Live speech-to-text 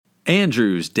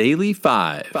Andrew's Daily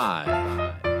Five.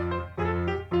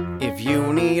 If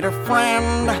you need a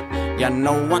friend, you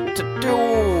know what to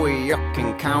do. You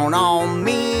can count on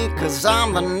me, 'cause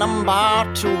I'm the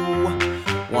number 2.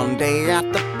 One day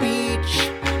at the beach,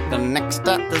 the next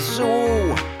at the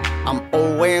zoo. I'm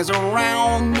always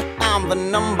around, I'm the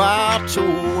number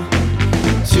 2.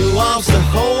 2 arms to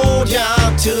hold ya,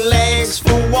 2 legs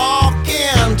for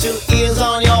walking, 2 ears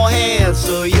on your head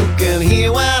so you can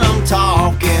hear when I'm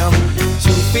talking,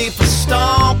 2 feet for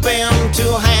stomping,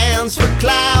 2 hands for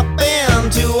clapping,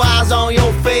 2 eyes on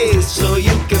your face so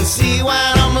you can see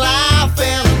when I'm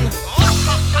laughing.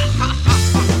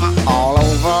 All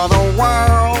over the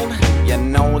world, you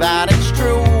know that it's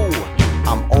true.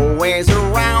 I'm always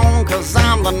around 'cause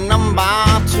I'm the number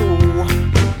 2.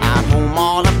 At home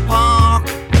or the park,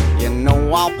 you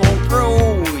know I'll pull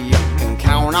through. You can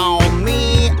count on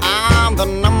me, I'm the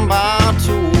number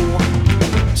 2.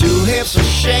 2 hips for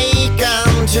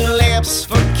shaking, 2 lips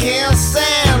for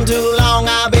kissing. Too long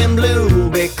I've been blue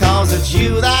because it's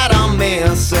you that I'm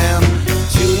missing.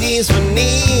 2 knees for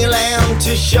kneeling,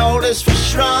 2 shoulders for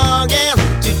shrugging,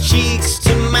 2 cheeks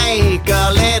to make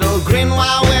a little grin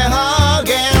while we're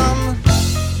hugging.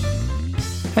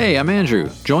 Hey, I'm Andrew.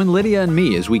 Join Lydia and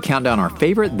me as we count down our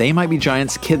favorite They Might Be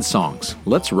Giants kids songs.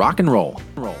 Let's rock and roll.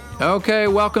 Okay,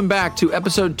 welcome back to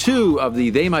episode 2 of the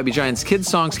They Might Be Giants Kids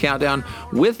Songs Countdown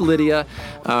with Lydia.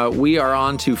 We are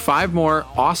on to 5 more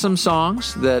awesome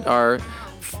songs that are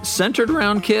centered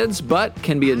around kids, but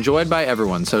can be enjoyed by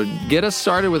everyone. So get us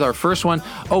started with our first one.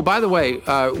 Oh, by the way,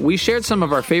 we shared some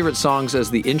of our favorite songs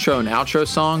as the intro and outro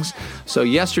songs. So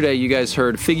yesterday you guys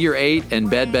heard Figure 8 and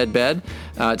Bed, Bed, Bed.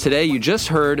 Today you just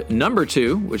heard Number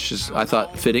 2, which is, I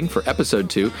thought, fitting for episode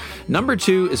 2. Number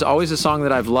 2 is always a song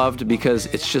that I've loved because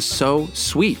it's just so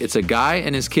sweet. It's a guy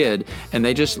and his kid, and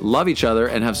they just love each other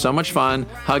and have so much fun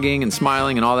hugging and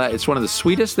smiling and all that. It's one of the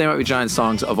sweetest They Might Be Giants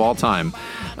songs of all time.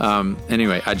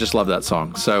 Anyway, I just love that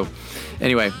song. So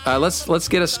anyway, let's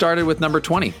get us started with number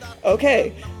 20.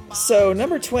 Okay, so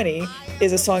number 20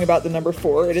 is a song about the number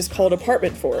 4. It is called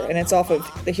Apartment 4, and it's off of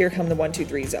the Here Come the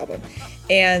 1-2-3s album.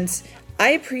 And I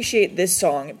appreciate this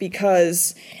song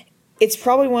because it's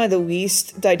probably one of the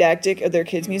least didactic of their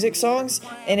kids' music songs,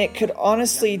 and it could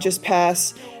honestly just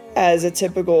pass as a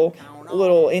typical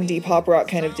little indie pop rock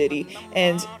kind of ditty.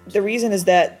 And the reason is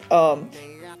that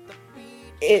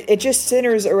it just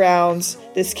centers around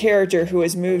this character who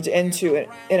has moved into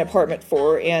an apartment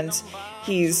 4, and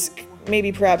he's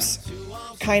maybe perhaps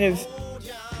kind of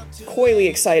coyly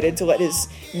excited to let his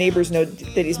neighbors know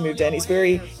that he's moved in. He's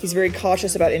very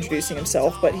cautious about introducing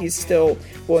himself, but he's still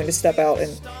willing to step out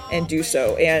and do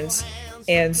so.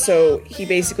 And so he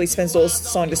basically spends the whole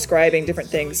song describing different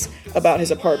things about his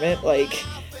apartment, like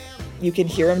you can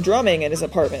hear him drumming in his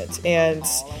apartment, and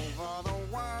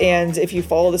if you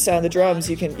follow the sound of the drums,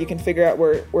 you can figure out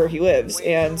where he lives.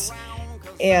 And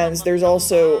there's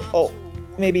also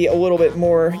maybe a little bit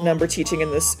more number teaching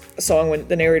in this song when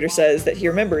the narrator says that he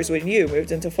remembers when you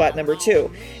moved into flat number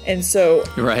 2. And so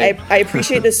right. I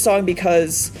appreciate this song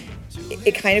because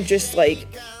it kind of just like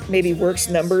maybe works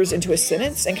numbers into a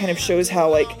sentence and kind of shows how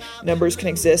like numbers can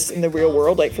exist in the real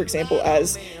world. Like, for example,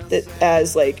 as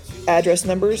like address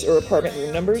numbers or apartment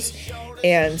room numbers.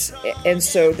 And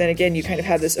so then again, you kind of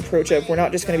have this approach of we're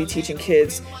not just going to be teaching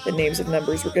kids the names of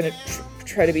numbers. We're going to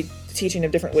try to be teaching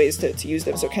them different ways to use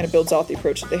them. So it kind of builds off the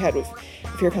approach that they had with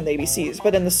Here Come the ABCs.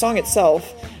 But then the song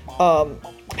itself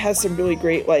has some really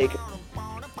great like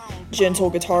gentle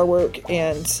guitar work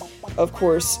and of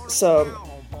course some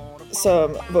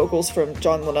vocals from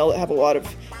John Linnell that have a lot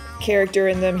of character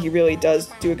in them. He really does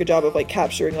do a good job of like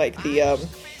capturing like the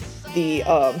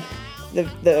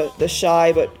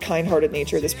shy but kind-hearted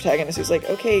nature of this protagonist who's like,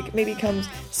 okay, maybe come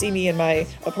see me in my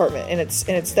apartment. And it's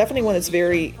definitely one that's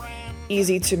very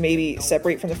easy to maybe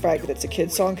separate from the fact that it's a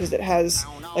kid's song because it has,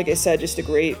 like I said, just a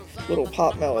great little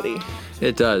pop melody.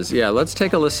 It does. Yeah, let's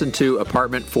take a listen to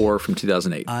Apartment 4 from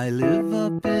 2008. I live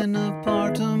up in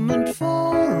apartment 4.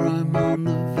 I'm on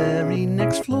the very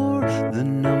next floor. The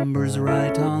number's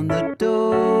right on the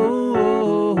door.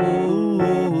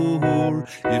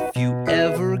 If you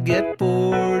ever get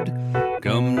bored,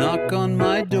 come knock on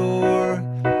my door.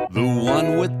 The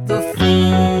one with the 4.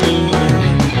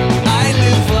 I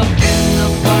live up in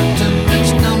apartment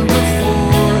number 4,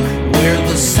 where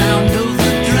the sound of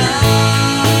the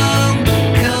drum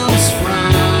comes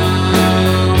from.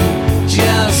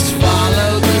 Just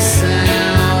follow the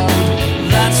sound.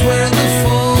 That's where the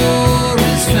 4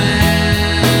 is found.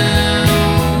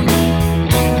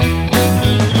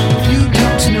 You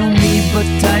don't know me, but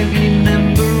I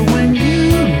remember when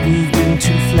you moved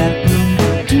into flat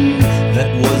number 2.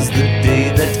 That was the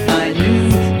day that I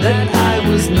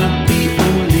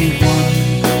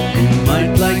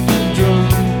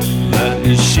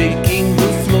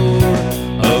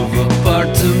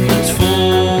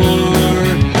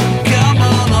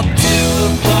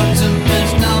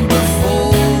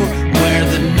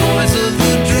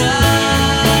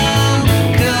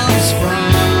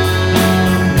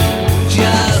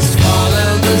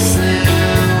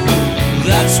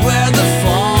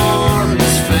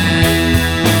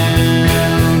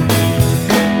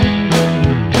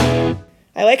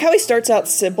like how he starts out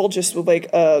simple, just with like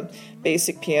a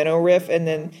basic piano riff, and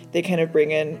then they kind of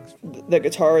bring in the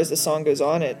guitar as the song goes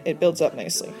on. It builds up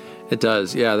nicely. It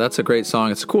does. Yeah, that's a great song.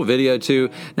 It's a cool video, too.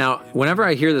 Now, whenever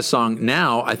I hear this song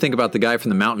now, I think about the guy from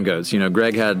the Mountain Goats. You know,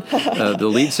 Greg had the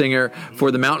lead singer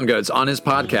for the Mountain Goats on his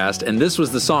podcast, and this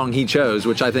was the song he chose,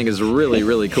 which I think is really,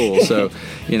 really cool. So,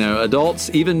 you know,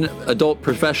 adults, even adult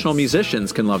professional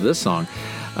musicians can love this song.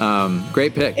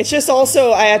 Great pick. It's just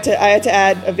also, I had to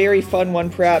add a very fun one,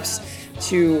 perhaps,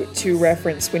 to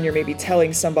reference when you're maybe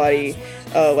telling somebody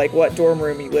like what dorm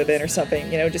room you live in or something,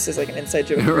 you know, just as like an inside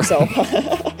joke for yourself.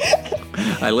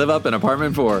 I live up in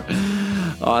apartment 4.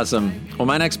 Awesome. Well,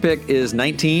 my next pick is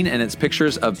 19, and it's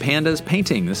pictures of pandas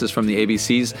painting. This is from the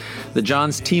ABCs. The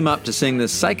Johns team up to sing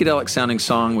this psychedelic-sounding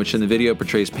song, which in the video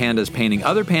portrays pandas painting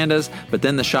other pandas, but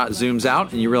then the shot zooms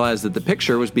out, and you realize that the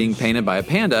picture was being painted by a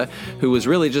panda who was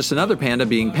really just another panda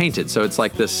being painted. So it's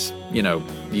like this, you know,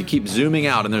 you keep zooming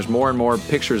out, and there's more and more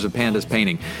pictures of pandas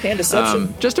painting.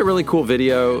 Pandaception. Just a really cool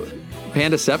video.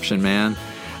 Pandaception, man.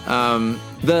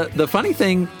 The funny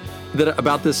thing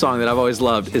about this song that I've always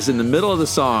loved is in the middle of the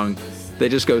song, they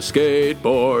just go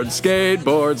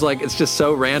skateboards. Like, it's just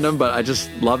so random, but I just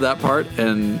love that part.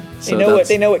 And so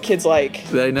they know what kids like.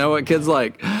 They know what kids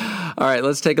like. All right,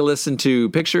 let's take a listen to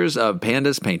pictures of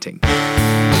pandas painting.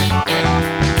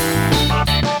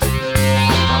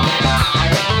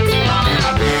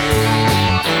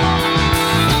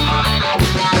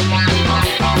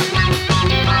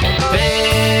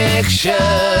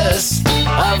 Pictures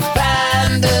of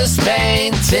pandas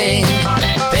painting.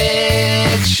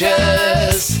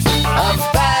 Pictures of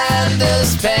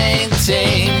pandas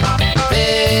painting.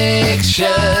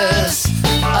 Pictures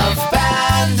of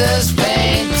pandas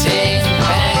painting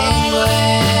penguins.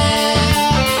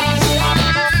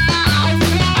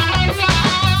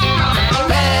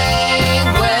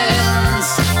 Penguins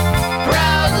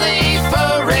proudly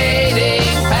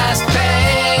parading past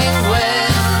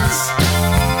penguins.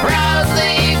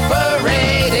 Proudly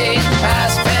parading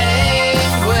past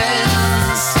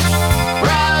penguins.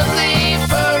 Proudly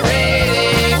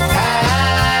parading past.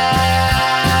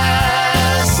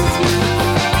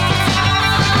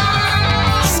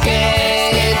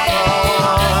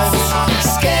 Skateboards,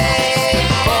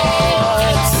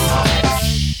 skateboards.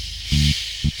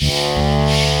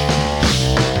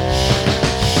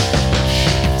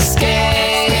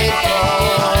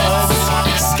 Skateboards,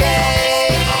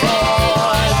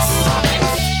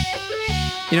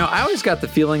 skateboards. You know, I always got the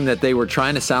feeling that they were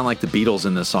trying to sound like the Beatles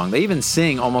in this song. They even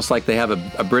sing almost like they have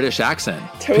a British accent.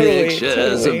 Totally, Pictures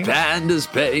totally. of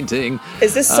pandas painting.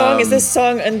 Is this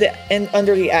song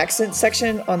under the accent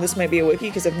section on This Might Be a Wiki?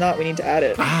 Because if not, we need to add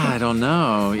it. I don't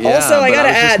know. Yeah, Also, I but gotta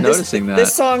was just add noticing that.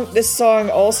 this song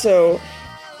also,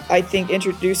 I think,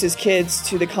 introduces kids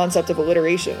to the concept of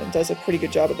alliteration and does a pretty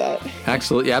good job of that.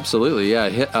 Absolutely.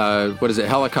 Yeah. What is it?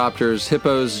 Helicopters,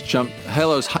 hippos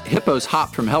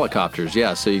hop from helicopters.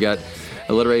 Yeah. So you got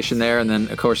alliteration there, and then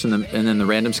of course, and then the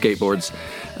random skateboards.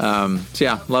 So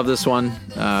yeah, love this one.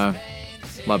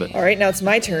 Love it. All right, now it's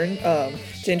my turn to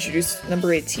introduce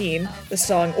number 18, the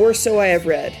song "Or So I Have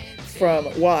Read" from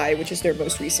Why, which is their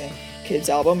most recent kids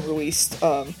album released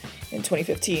in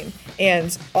 2015.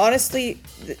 And honestly,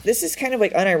 this is kind of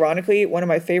like unironically one of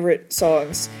my favorite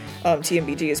songs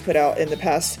TMBG has put out in the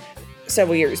past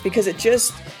several years, because it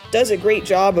just does a great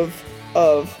job of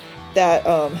that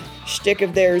shtick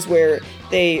of theirs where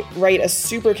they write a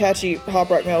super catchy pop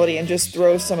rock melody and just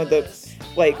throw some of the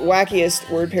like wackiest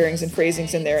word pairings and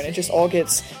phrasings in there, and it just all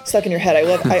gets stuck in your head.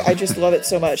 I just love it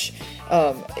so much.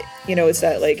 You know, it's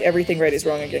that like everything right is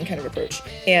wrong again kind of approach.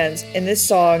 And in this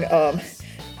song,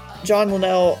 John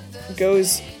Linnell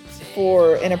goes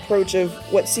for an approach of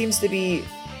what seems to be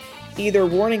either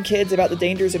warning kids about the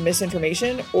dangers of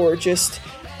misinformation or just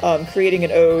creating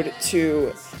an ode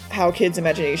to how kids'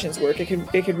 imaginations work. It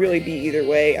could really be either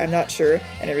way. I'm not sure,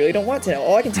 and I really don't want to know.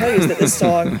 All I can tell you is that this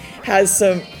song has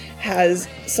some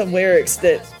lyrics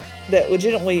that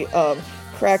legitimately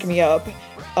crack me up,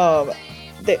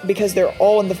 because they're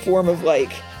all in the form of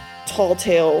like tall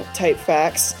tale type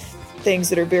facts, things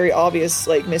that are very obvious,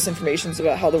 like misinformations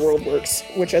about how the world works,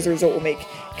 which as a result will make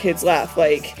kids laugh.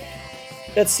 Like,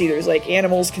 let's see, there's like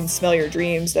animals can smell your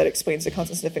dreams, that explains the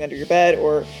constant sniffing under your bed,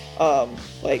 or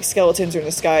like skeletons are in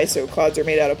the sky, so clouds are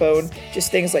made out of bone,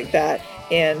 just things like that.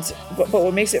 And but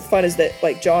what makes it fun is that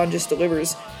like John just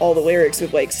delivers all the lyrics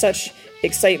with like such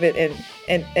excitement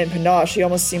and panache. He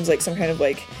almost seems like some kind of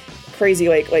like crazy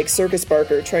like circus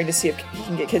barker trying to see if he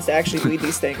can get kids to actually believe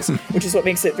these things, which is what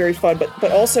makes it very fun.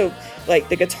 But also like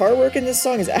the guitar work in this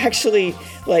song is actually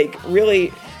like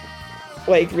really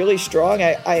like really strong.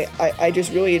 I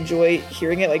just really enjoy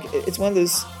hearing it. Like it's one of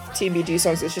those TMBG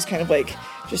songs that's just kind of like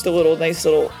just a little nice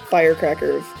little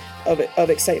firecracker of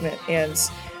excitement. And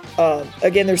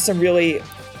again, there's some really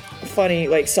funny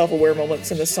like self-aware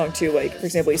moments in this song too. Like for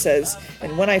example, he says,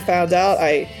 "And when I found out,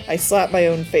 I slapped my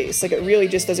own face." Like it really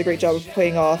just does a great job of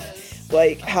playing off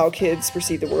like how kids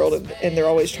perceive the world, and they're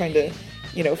always trying to,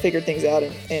 you know, figure things out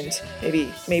and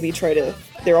maybe try to.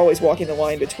 They're always walking the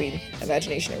line between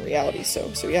imagination and reality.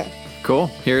 So yeah. Cool.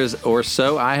 Here's Or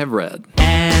So I Have Read.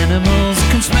 Animals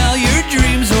can smell your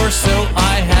dreams, or so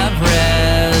I have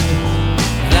read.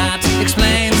 That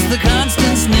explains the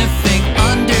constant sniffing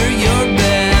under your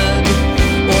bed.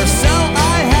 Or so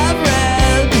I have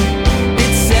read.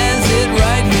 It says it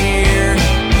right here.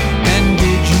 And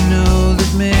did you know that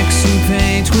mixing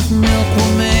paint with milk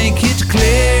will make it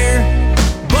clear?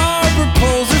 Barber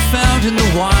poles are found in the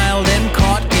wild and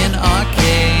caught in a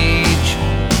cage.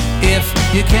 If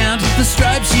you count the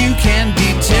stripes, you can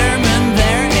determine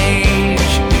their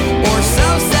age. Or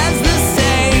so says the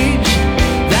sage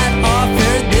that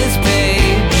authored this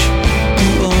page,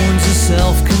 who owns a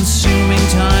self-consuming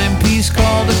timepiece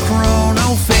called a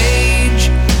chronophage.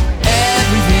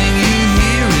 Everything you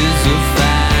hear is a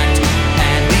fact,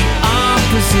 and the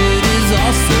opposite is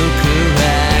also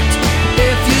correct.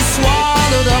 If you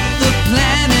swallowed up the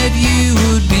planet, you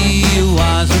would be a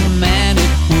wiser man.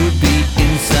 It would be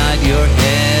inside your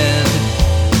head.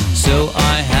 So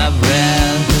I have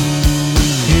read.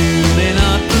 You may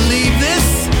not believe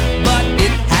this, but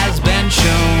it has been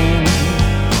shown.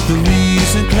 The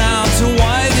reason clouds are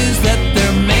white is that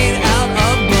they're made out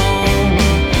of bone.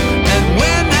 And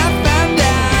when I found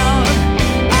out,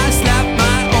 I slapped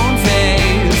my own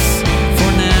face.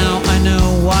 For now I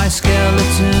know why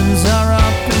skeletons are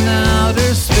up in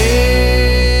outer space.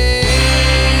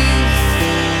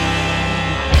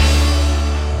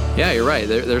 Yeah, you're right.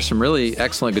 There's some really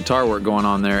excellent guitar work going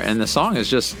on there, and the song is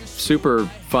just super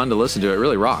fun to listen to. It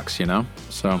really rocks, you know?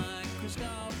 So,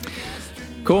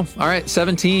 cool. All right,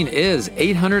 17 is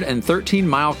 813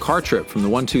 Mile Car Trip from the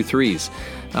 1-2-3s.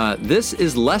 This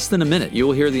is less than a minute. You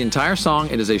will hear the entire song.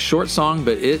 It is a short song,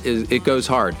 but it goes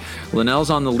hard. Linnell's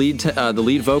on the lead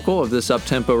vocal of this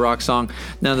up-tempo rock song.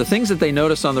 Now, the things that they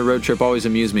notice on the road trip always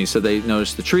amuse me. So they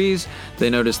notice the trees, they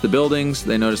notice the buildings,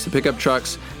 they notice the pickup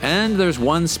trucks, and there's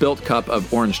one spilt cup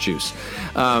of orange juice.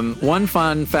 One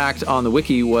fun fact on the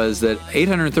wiki was that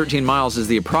 813 miles is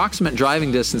the approximate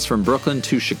driving distance from Brooklyn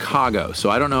to Chicago. So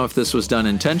I don't know if this was done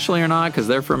intentionally or not, because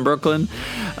they're from Brooklyn.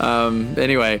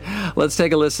 Anyway, let's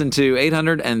take a listen to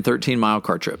 813 Mile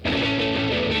Car Trip.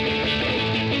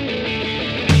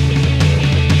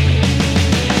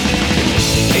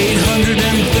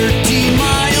 813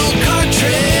 mile car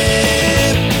trip.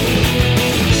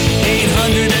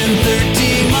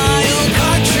 813 mile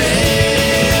car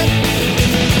trip.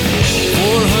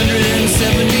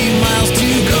 470 miles to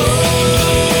go.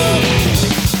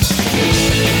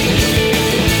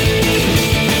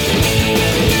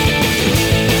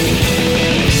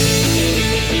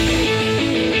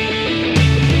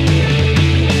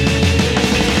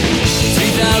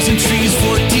 Trees,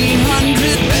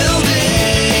 1,400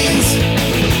 buildings,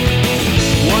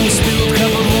 one spilled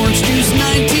cup of orange juice,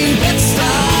 19 pit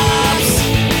stops,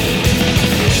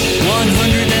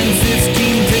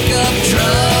 115 pickup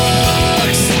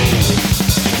trucks,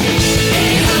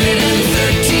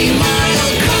 813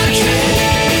 mile car trip.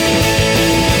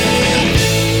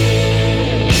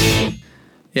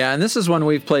 Yeah, and this is one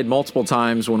we've played multiple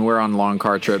times when we're on long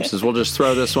car trips. Is we'll just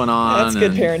throw this one on. That's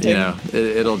good parenting. You know,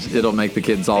 it'll make the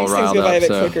kids all Makes things riled go by a up. bit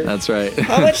So quicker. that's right.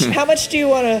 How much do you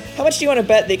want to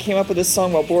bet they came up with this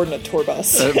song while boarding a tour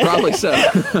bus? Probably so.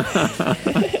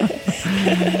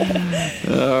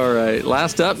 All right,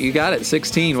 last up, you got it.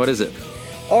 16. What is it?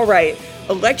 All right,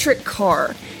 Electric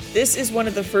Car. This is one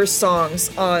of the first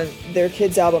songs on their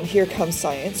kids album, Here Comes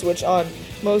Science, which on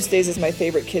most days is my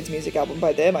favorite kids music album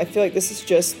by them. I feel like this is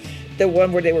just the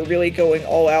one where they were really going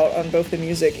all out on both the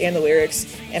music and the lyrics,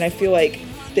 and I feel like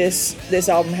this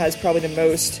album has probably the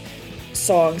most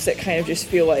songs that kind of just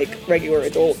feel like regular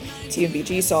adult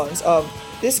TMBG songs.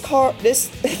 This car,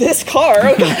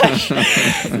 oh gosh,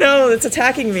 no, it's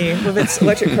attacking me with its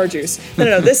electric car juice.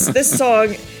 No, this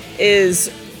song is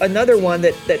another one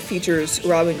that features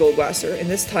Robin Goldwasser,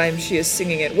 and this time she is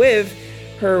singing it with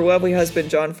her lovely husband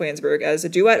John Flansburgh as a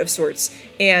duet of sorts.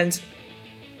 And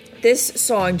this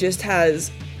song just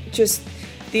has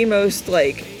the most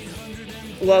like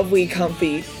lovely,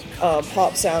 comfy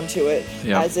pop sound to it,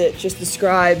 Yep. as it just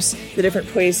describes the different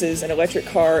places an electric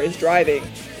car is driving.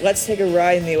 Let's take a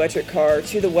ride in the electric car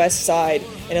to the west side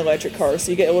in an electric car,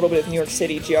 so you get a little bit of New York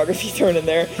City geography thrown in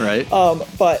there. Right.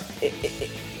 But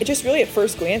it just really, at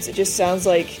first glance, it just sounds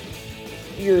like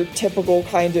your typical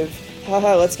kind of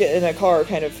haha, let's get in a car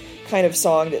kind of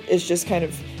song that is just kind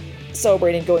of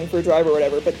celebrating going for a drive or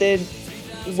whatever. But then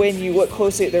when you look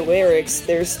closely at their lyrics,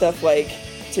 there's stuff like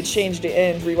to change the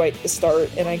end, rewrite the start,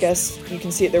 and I guess you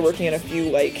can see it, they're working on a few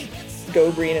like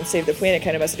go green and save the planet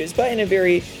kind of messages, but in a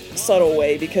very subtle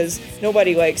way, because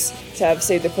nobody likes to have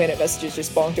save the planet messages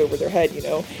just bonked over their head, you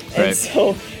know? And Right.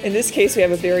 so in this case, we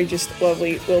have a very just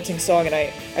lovely lilting song, and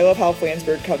I love how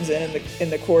Flansburgh comes in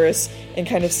the chorus and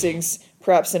kind of sings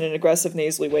perhaps in an aggressive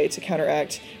nasally way to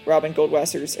counteract Robin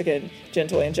Goldwasser's, again,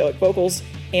 gentle angelic vocals.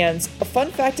 And a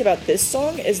fun fact about this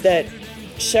song is that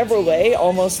Chevrolet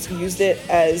almost used it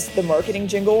as the marketing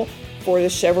jingle for the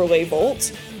Chevrolet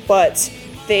Volt, but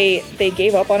they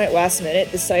gave up on it last minute,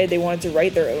 decided they wanted to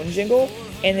write their own jingle,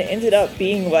 and it ended up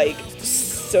being like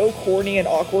so corny and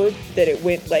awkward that it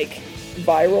went like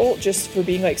viral just for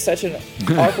being like such an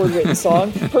awkward written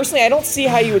song. Personally, I don't see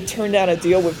how you would turn down a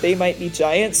deal with They Might Be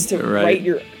Giants to Right. write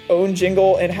your own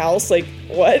jingle in-house. Like,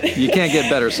 what? You can't get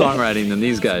better songwriting than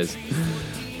these guys.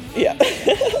 Yeah.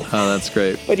 Oh, that's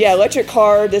great. But yeah, Electric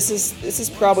Car, this is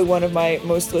probably one of my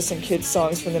most listened kids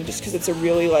songs from them, just because it's a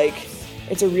really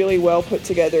well put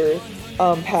together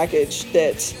package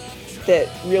that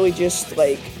really just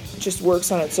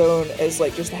works on its own as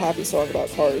like just a happy song about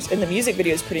cars. And the music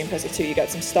video is pretty impressive too. You got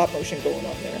some stop motion going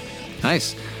on there.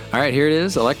 Nice. All right, here it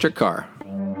is, Electric Car.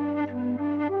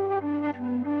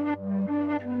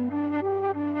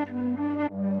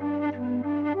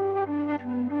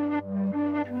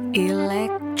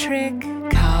 Electric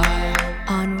car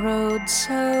on road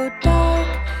so dark,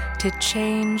 to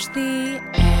change the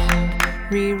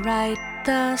end, rewrite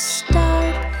the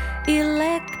start.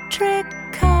 Electric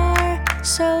car,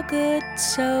 so good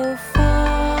so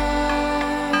far.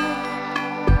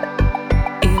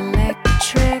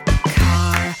 Electric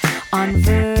car on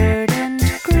verdant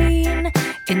green,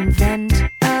 invent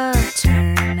a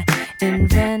turn,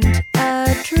 invent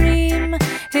a dream.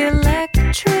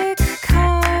 Electric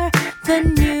car, the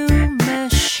new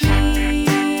machine.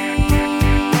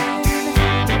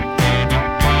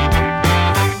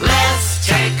 Let's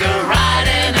take a ride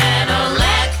in an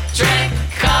electric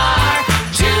car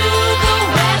to the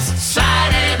west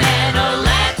side in an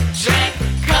electric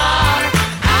car.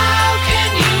 How can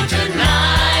you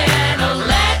deny an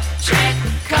electric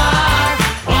car?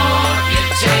 Won't you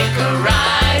take a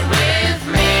ride with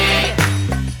me?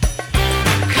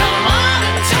 Come on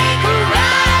and take a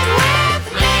ride with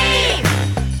me.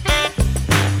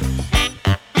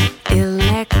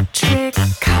 Electric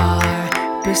car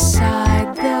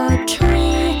beside the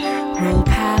tree, roll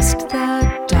past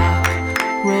the dock,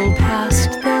 roll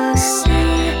past the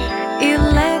sea.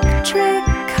 Electric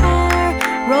car,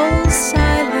 roll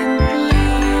silently.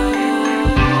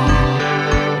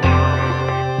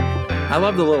 I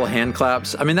love the little hand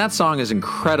claps. I mean, that song is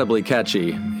incredibly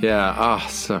catchy. Yeah, oh,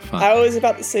 so fun. I was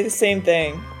about to say the same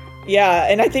thing. Yeah,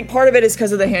 and I think part of it is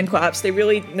because of the hand claps. They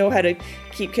really know how to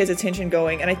keep kids' attention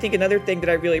going. And I think another thing that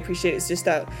I really appreciate is just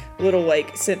that little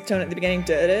like synth tone at the beginning,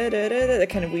 da da da da da, that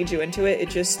kind of leads you into it.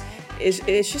 It's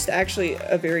just actually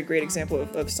a very great example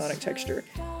of sonic texture.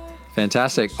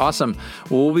 Fantastic. Awesome.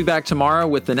 Well, we'll be back tomorrow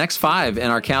with the next 5 in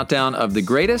our countdown of the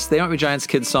greatest They Might Be Giants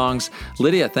kids songs.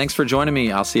 Lydia, thanks for joining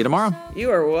me. I'll see you tomorrow.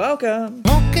 You are welcome.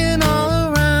 Walking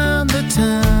all around the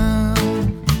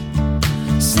town,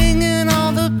 singing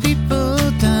all the people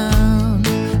down,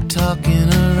 talking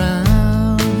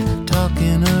around,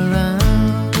 talking around.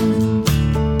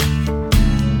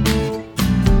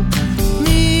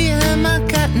 Me and my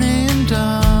cat named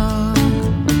Dog,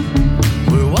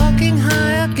 we're walking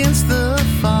high against the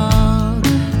fog,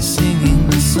 singing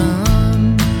the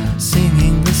sun,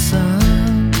 singing the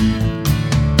sun.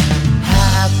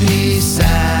 Happy,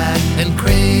 sad, and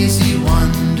crazy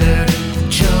wonder,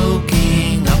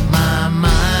 choking up my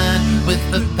mind with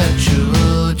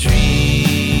perpetual dreaming.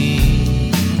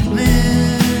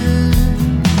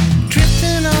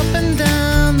 Drifting up and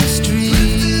down the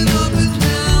street,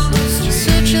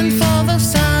 searching for the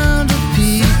sound of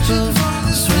people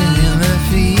swinging their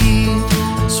feet,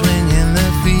 swinging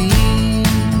their feet.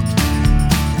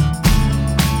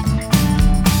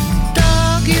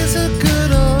 Dog is a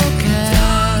good old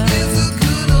cat.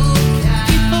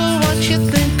 People, what you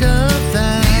think of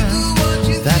that?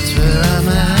 That's where I'm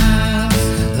at.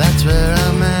 That's where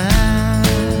I'm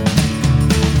at.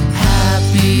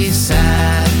 Happy,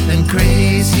 sad, and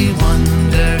crazy one.